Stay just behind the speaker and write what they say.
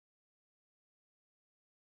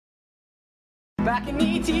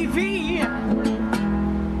BalconyTV.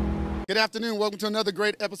 Good afternoon. Welcome to another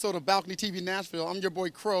great episode of Balcony TV Nashville. I'm your boy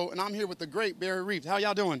Crow, and I'm here with the Great Barrier Reefs. How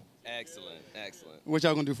y'all doing? Excellent, excellent. What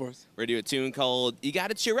y'all gonna do for us? We're gonna do a tune called "You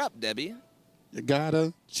Gotta Cheer Up, Debbie." You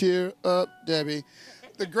gotta cheer up, Debbie.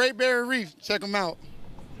 The Great Barrier Reefs. Check them out.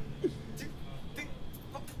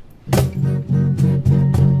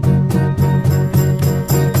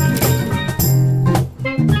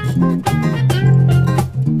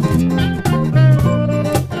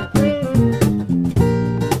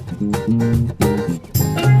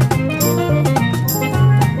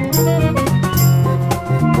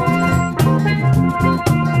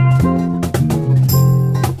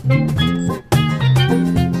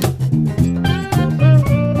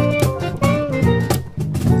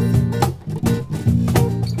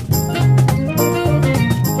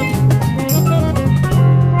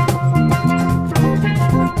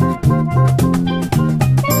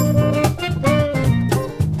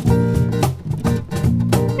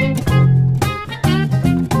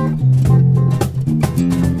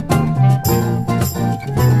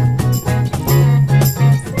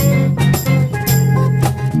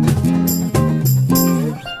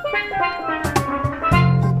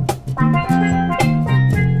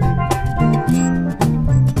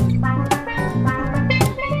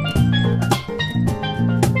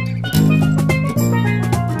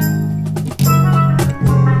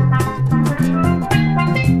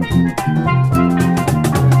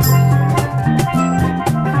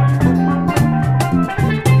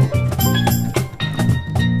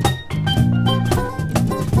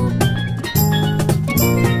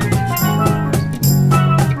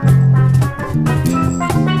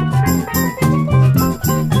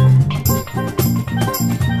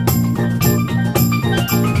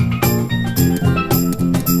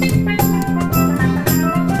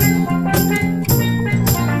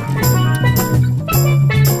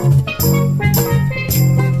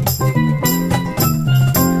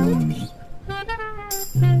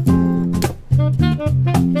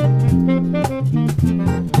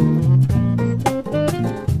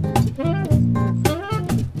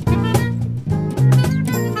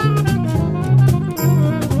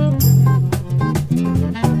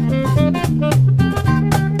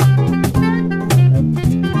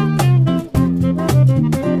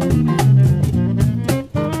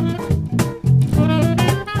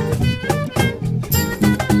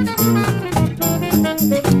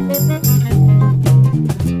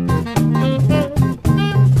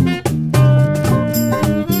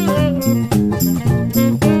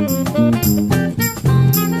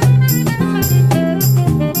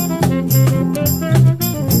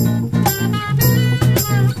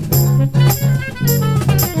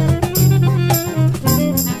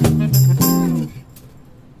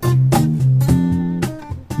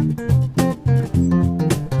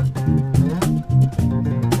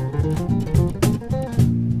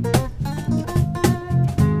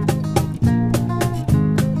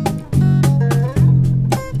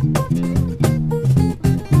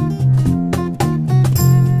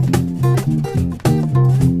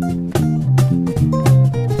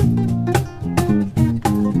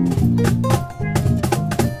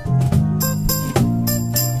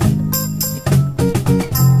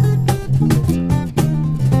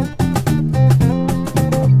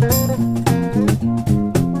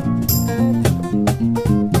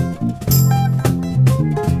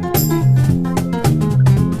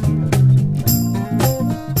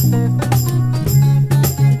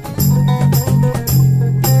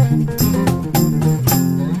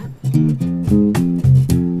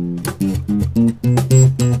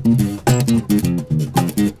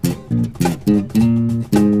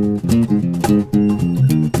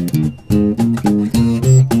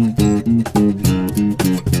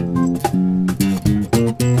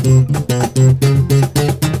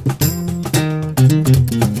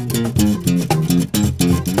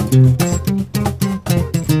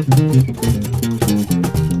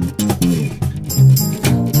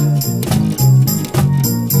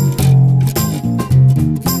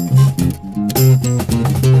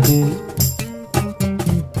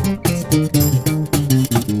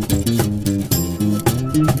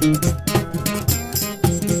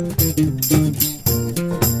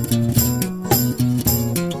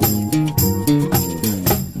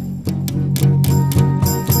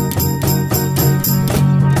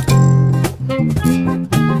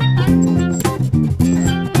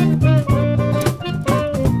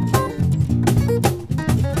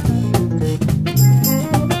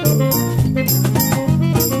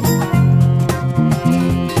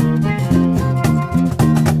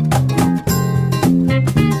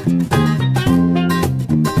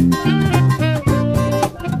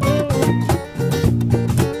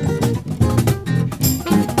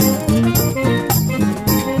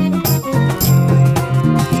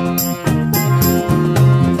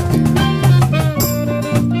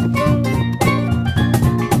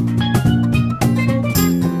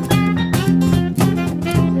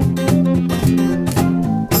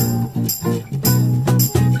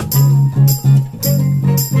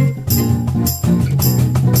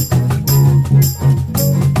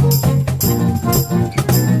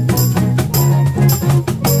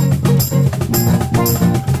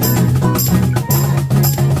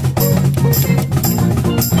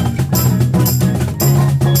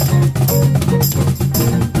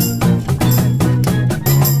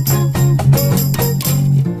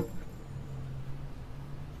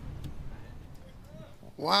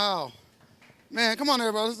 on,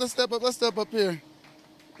 everybody. Let's step up. Let's step up here.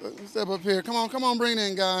 Let's step up here. Come on, bring it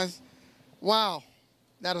in, guys. Wow,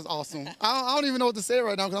 that is awesome. I don't even know what to say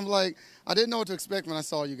right now because I'm like, I didn't know what to expect when I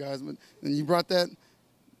saw you guys. But and you brought that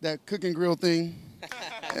cook and grill thing,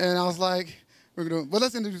 and I was like, we're gonna. But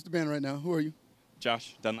let's introduce the band right now. Who are you?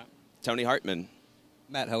 Josh Dunlap. Tony Hartman.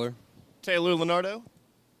 Matt Heller. Taylor Lonardo.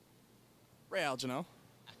 Rheal Janelle.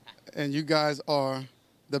 And you guys are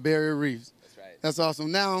the Barrier Reefs. That's right. That's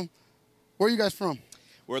awesome. Now, where are you guys from?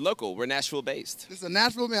 We're local. We're Nashville based. This is a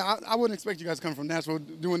Nashville, man. I wouldn't expect you guys to come from Nashville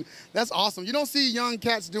doing, that's awesome. You don't see young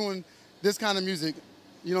cats doing this kind of music,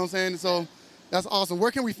 you know what I'm saying? So that's awesome.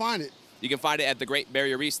 Where can we find it? You can find it at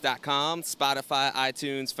thegreatbarrierreefs.com, Spotify,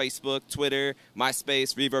 iTunes, Facebook, Twitter,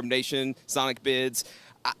 MySpace, Reverb Nation, Sonic Bids.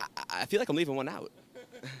 I feel like I'm leaving one out.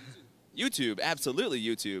 YouTube, absolutely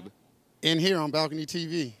YouTube. In here on Balcony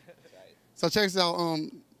TV. So check us out.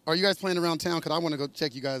 Are you guys playing around town? Because I want to go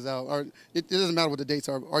check you guys out. Or it doesn't matter what the dates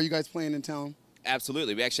are. Are you guys playing in town?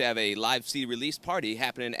 Absolutely. We actually have a live CD release party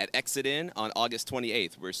happening at Exit Inn on August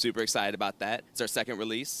 28th. We're super excited about that. It's our second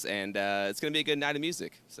release, and it's going to be a good night of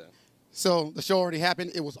music. So the show already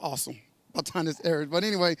happened. It was awesome by the time this aired. But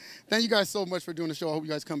anyway, thank you guys so much for doing the show. I hope you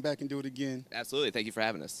guys come back and do it again. Absolutely. Thank you for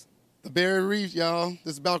having us. The Barrier Reefs, y'all.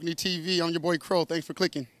 This is Balcony TV. I'm your boy Crow. Thanks for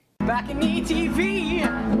clicking. BalconyTV.